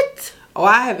 What? Oh,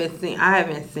 I haven't seen.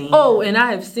 Oh, and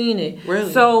I have seen it.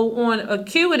 Really? So on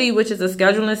Acuity, which is a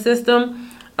scheduling system,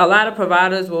 a lot of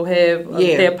providers will have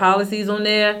their policies on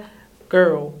there.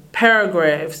 Girl,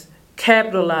 paragraphs,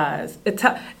 capitalized.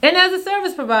 And as a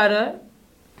service provider,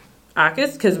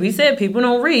 because we said people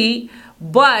don't read,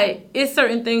 but it's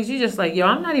certain things you just like, yo,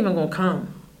 I'm not even gonna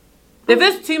come. If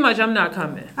it's too much, I'm not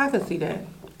coming. I can see that.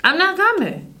 I'm not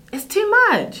coming. It's too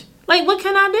much. Like, what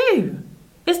can I do?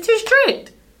 It's too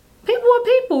strict. People are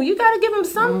people. You gotta give them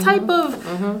some type of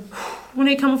when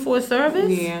they coming for a service.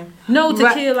 Yeah. No,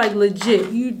 to kill like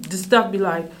legit. The stuff be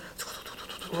like.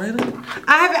 Really?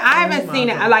 I haven't seen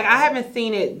it. Like, I haven't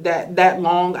seen it that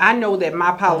long. I know that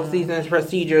my policies and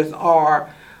procedures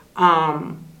are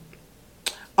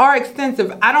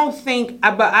extensive. I don't think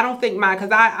mine,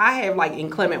 because I have like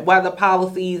inclement weather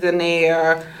policies in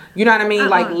there. You know what I mean?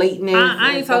 Like lateness.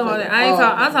 I ain't talking about that.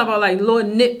 I'm talking about like little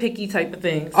nitpicky type of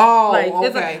things. Oh, like,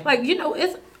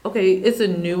 okay. It's a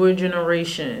newer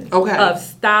generation of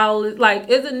style. Like,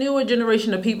 it's a newer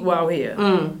generation of people out here.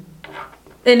 And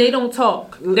they don't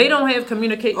talk. They don't have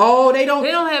communication. Oh, they don't.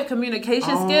 They don't have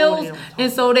communication skills, and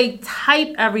so they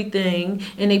type everything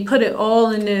and they put it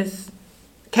all in this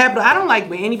capital. I don't like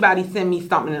when anybody send me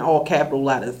something in all capital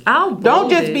letters. Don't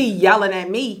just be yelling at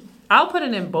me. I'll put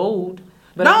it in bold.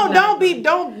 But don't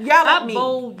yell at me. I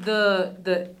bold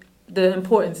the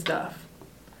important stuff.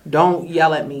 Don't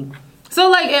yell at me. So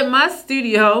like at my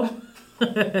studio,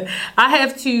 I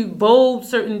have to bold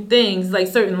certain things, like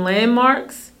certain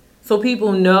landmarks. So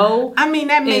people know. I mean,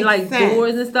 that makes sense. And like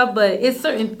doors and stuff, but it's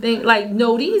certain things. Like,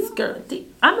 no, these girls.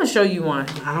 I'm gonna show you one.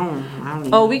 I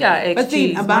don't. Oh, we got XG. But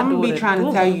see, I'm gonna be trying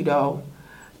to tell you though.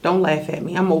 Don't laugh at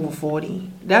me. I'm over 40.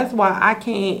 That's why I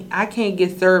can't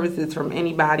get services from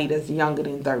anybody that's younger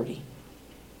than 30.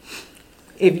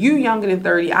 If you younger than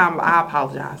 30, I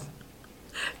apologize.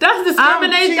 That's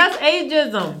discrimination. That's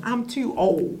ageism. I'm too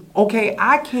old. Okay,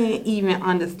 I can't even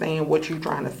understand what you're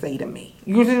trying to say to me.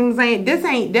 You see what I'm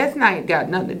saying? That's not got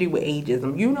nothing to do with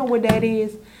ageism. You know what that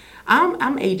is? I'm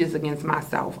ageist against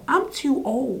myself. I'm too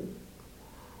old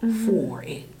for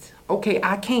it. Okay,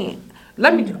 I can't.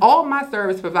 All my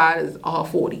service providers are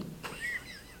 40.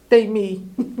 They me.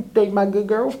 They my good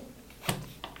girl.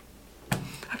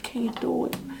 I can't do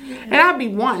it. And I be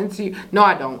wanting to. No,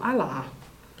 I don't. I lie.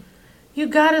 You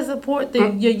gotta support your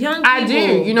young people. I do.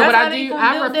 You know what I do?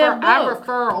 I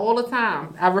refer all the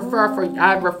time. I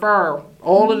refer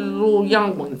all of the little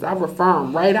young ones. I refer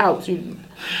them right out to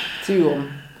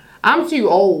them. I'm too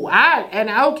old.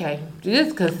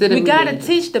 Just consider me. We gotta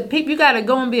teach the people. You gotta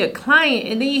go and be a client,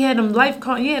 and then you had them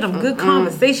good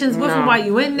conversations with them while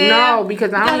you in there. No,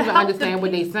 because I don't even understand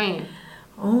what they saying.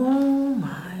 Oh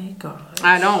my God.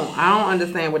 I don't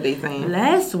understand what they saying.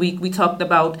 Last week we talked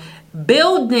about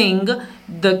building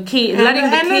the kids, letting the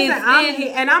kids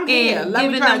in. I'm here.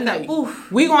 Let me try to tell you.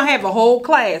 We're going to have a whole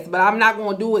class, but I'm not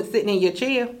going to do it sitting in your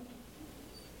chair.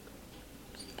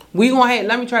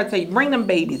 Let me try to tell you, bring them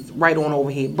babies right on over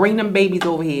here. Bring them babies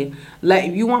over here.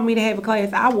 If you want me to have a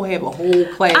class, I will have a whole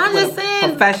class. I'm just saying.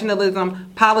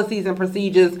 Professionalism, policies and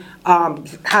procedures, how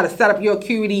to set up your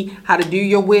acuity, how to do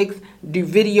your wigs, do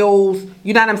videos.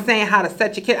 You know what I'm saying? How to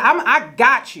set your kid. I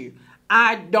got you.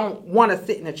 I don't want to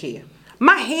sit in a chair.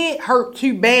 My head hurt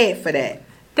too bad for that.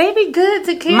 They be good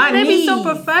to kids. They be so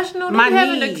professional. They be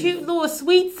having the cute little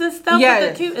sweets and stuff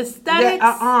with the cute aesthetics.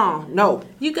 No.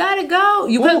 You gotta go.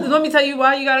 Let me tell you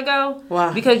why you gotta go.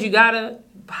 Why? Because you gotta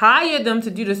hire them to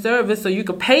do the service so you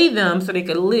could pay them so they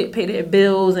could pay their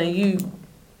bills and you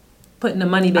putting the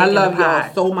money back in the pot. I love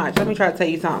y'all so much. Let me try to tell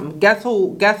you something. Guess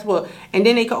what? And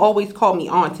then they could always call me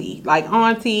auntie. Like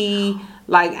auntie.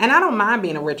 And I don't mind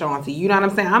being a rich auntie. You know what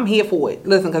I'm saying? I'm here for it.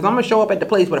 Listen, because I'm going to show up at the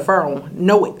place with a fur on.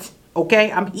 Know it.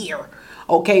 Okay? I'm here.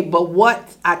 Okay? But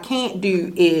what I can't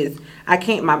do is,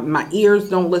 my ears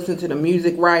don't listen to the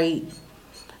music right.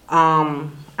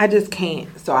 I just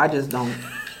can't. So I just don't.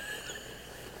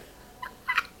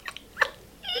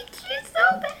 She's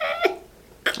so bad.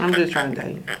 I'm just trying to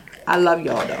tell you. I love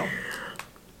y'all, though.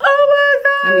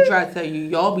 Oh, my God. Let me try to tell you.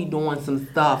 Y'all be doing some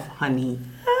stuff, honey.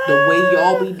 The way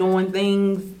y'all be doing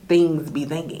things, things be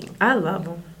thinking. I love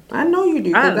them. I know you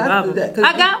do. I love them.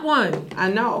 I got one. I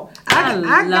know.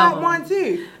 I got one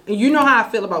too. And you know how I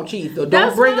feel about cheese, so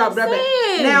don't bring up that.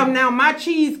 Now my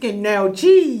cheese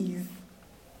cheese.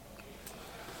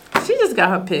 She just got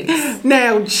her picks.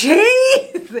 Now cheese.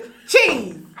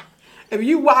 If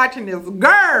you watching this,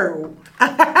 girl,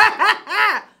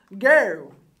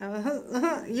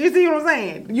 you see what I'm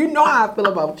saying? You know how I feel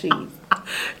about cheese.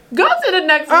 Go to the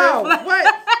next one.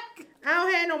 What? I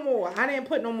don't have no more. I didn't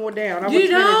put no more down. You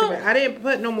don't? I didn't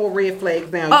put no more red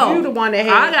flags down. Oh, you the one that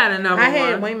had. I got another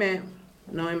one. Wait a minute.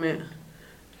 No, wait a minute.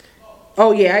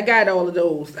 Oh yeah, I got all of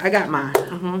those. I got mine.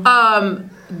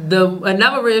 Mm-hmm.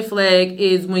 Another red flag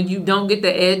is when you don't get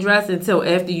the address until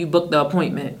after you book the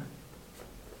appointment.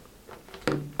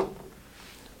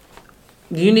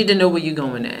 You need to know where you're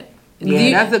going at.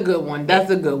 Yeah, that's a good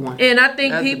one. And I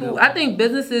think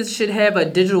businesses should have a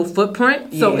digital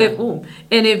footprint. So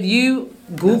if you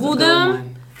Google them,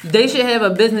 they should have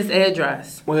a business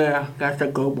address. Well, that's a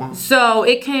good one. So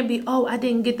it can't be, I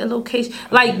didn't get the location.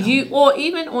 Or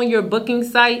even on your booking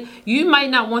site, you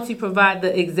might not want to provide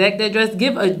the exact address.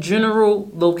 Give a general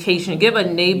location. Give a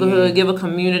neighborhood. Give a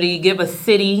community. Give a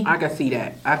city. I can see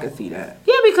that.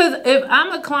 Yeah, because if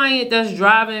I'm a client that's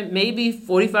driving maybe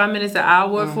 45 minutes an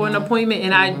hour for an appointment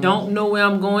and I don't know where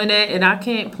I'm going at and I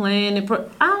can't plan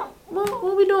what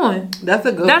are we doing? That's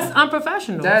a good one. That's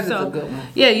unprofessional. That is a good one.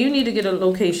 Yeah, you need to get a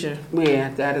location.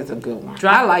 Yeah, that is a good one.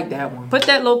 I like that one. Put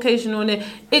that location on there.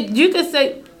 You could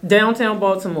say downtown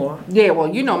Baltimore. Yeah, well,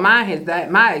 mine has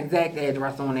my exact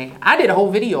address on there. I did a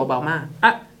whole video about mine.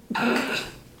 I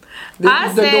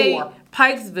say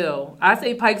Pikesville. I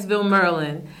say Pikesville,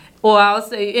 Maryland. Or I'll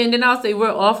say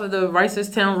we're off of the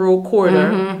Reisterstown Road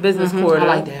corridor, business corridor.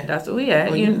 I like that. That's what we at.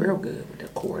 Well, you're real good with the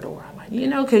corridor.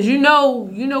 Because you know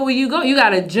where you go. You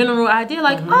got a general idea,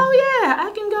 like, oh yeah, I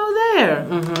can go there.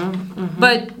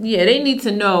 But yeah, they need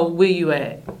to know where you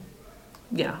at.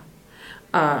 Yeah.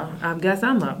 I guess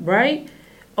I'm up, right?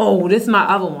 Oh, this is my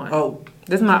other one.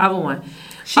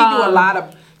 She do a lot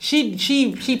of. She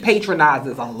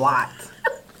patronizes a lot.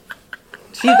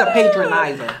 She's a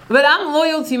patronizer. But I'm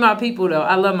loyal to my people, though.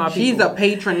 I love my people. She's a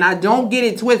patron. Now, don't get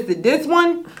it twisted. This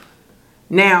one,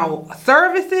 now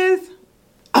services.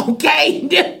 Okay,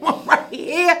 this one right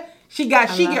here. She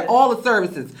get all the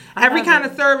services. Every kind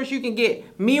of service you can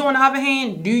get. Me, on the other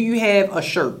hand, do you have a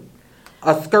shirt,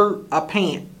 a skirt, a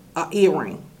pant, a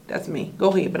earring? That's me.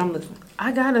 Go ahead, but I'm listening.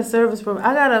 I got a service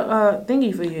I got a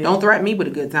thingy for you. Don't threaten me with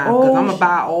a good time because I'm gonna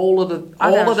buy all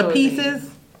of the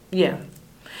pieces. Yeah.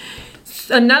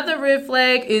 Another red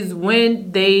flag is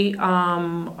when they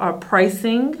are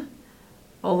pricing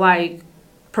like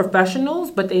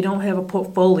professionals, but they don't have a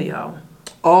portfolio.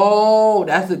 Oh,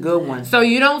 that's a good one. So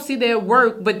you don't see their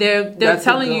work, but they're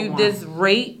telling you this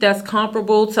rate that's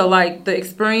comparable to like the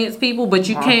experienced people, but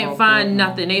you can't find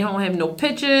nothing. They don't have no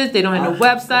pictures. They don't have no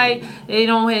website. They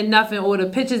don't have nothing, or the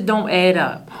pictures don't add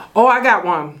up. Oh, I got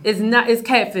one. It's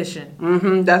catfishing.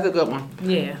 Mm-hmm. That's a good one.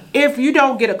 Yeah. If you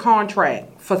don't get a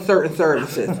contract for certain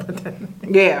services.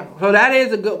 Yeah. So that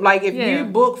is a good, like if you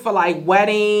book for like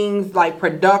weddings, like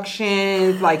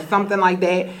productions, like something like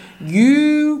that,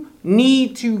 you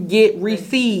need to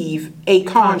receive a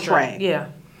contract. Yeah.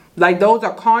 Like those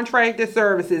are contracted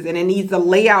services, and it needs to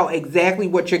lay out exactly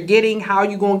what you're getting, how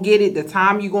you're going to get it, the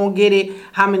time you're going to get it,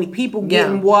 how many people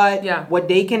getting what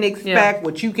they can expect,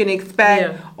 what you can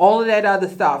expect, all of that other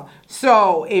stuff.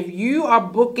 So if you are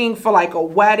booking for like a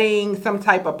wedding, some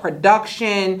type of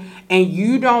production, and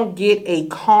you don't get a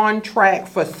contract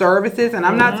for services, and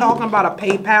I'm not talking about a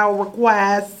PayPal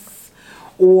request,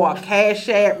 or a Cash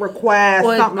App request,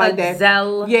 or something like that.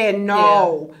 Zelle. Yeah,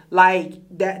 no. Yeah. Like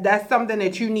that's something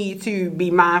that you need to be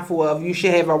mindful of. You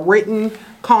should have a written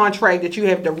contract that you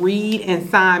have to read and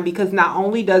sign, because not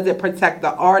only does it protect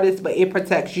the artist, but it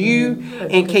protects you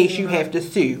in case you have to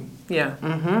sue. Yeah.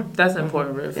 That's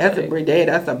important. Really.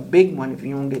 That's a big one if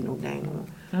you don't get no dang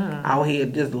on. Out here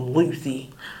just loosey.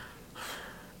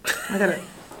 I gotta.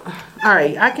 All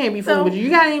right, I can't be fooling with you. You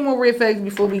got any more red flags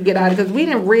before we get out? Because we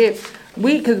didn't red.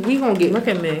 Because we gonna get. Look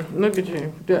at me. Look at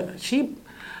you.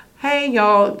 Hey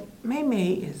y'all,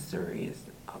 May is serious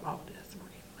about this.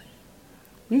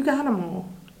 You got them all.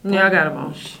 Yeah, I got them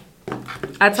all.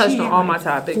 I touched on all my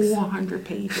topics. 400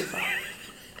 pages.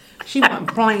 She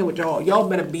wasn't playing with y'all. Y'all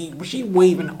better be. She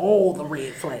waving all the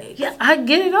red flags. Yeah, I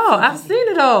get it all. I've seen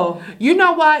it all. You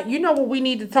know what? You know what we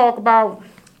need to talk about.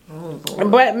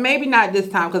 But maybe not this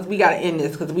time, because we gotta end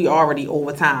this because we already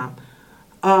over time.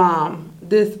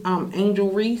 This Angel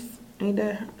Reese, ain't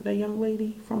that the young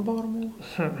lady from Baltimore?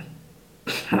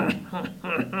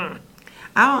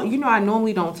 I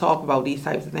normally don't talk about these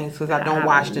types of things because I don't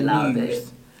watch the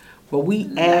news. But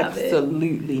we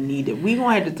absolutely need it. We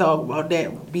gonna have to talk about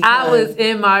that because I was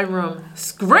in my room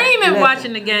screaming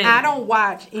watching the game. I don't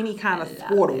watch any kind of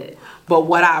sport, but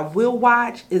what I will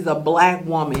watch is a black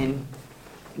woman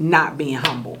not being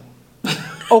humble.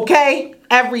 Okay?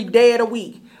 Every day of the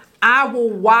week. I will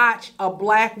watch a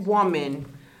black woman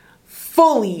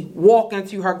fully walk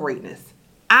into her greatness.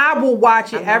 I will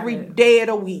watch it every day of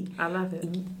the week. I love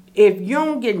it. If you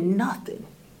don't get nothing,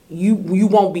 you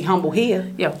won't be humble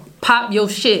here. Yo, pop your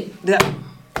shit.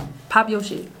 Pop your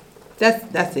shit. That's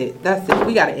it. That's it.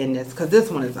 We gotta end this because this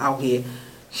one is out here.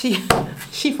 She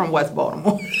from West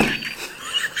Baltimore.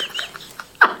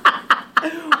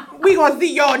 We gonna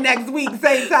see y'all next week,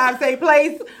 same time, same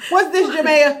place. What's this,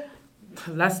 Jamea?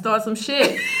 Let's start some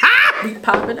shit. We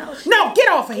popping out. No, get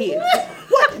off of here.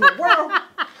 What in the world?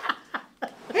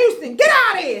 Houston, get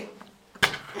out of here.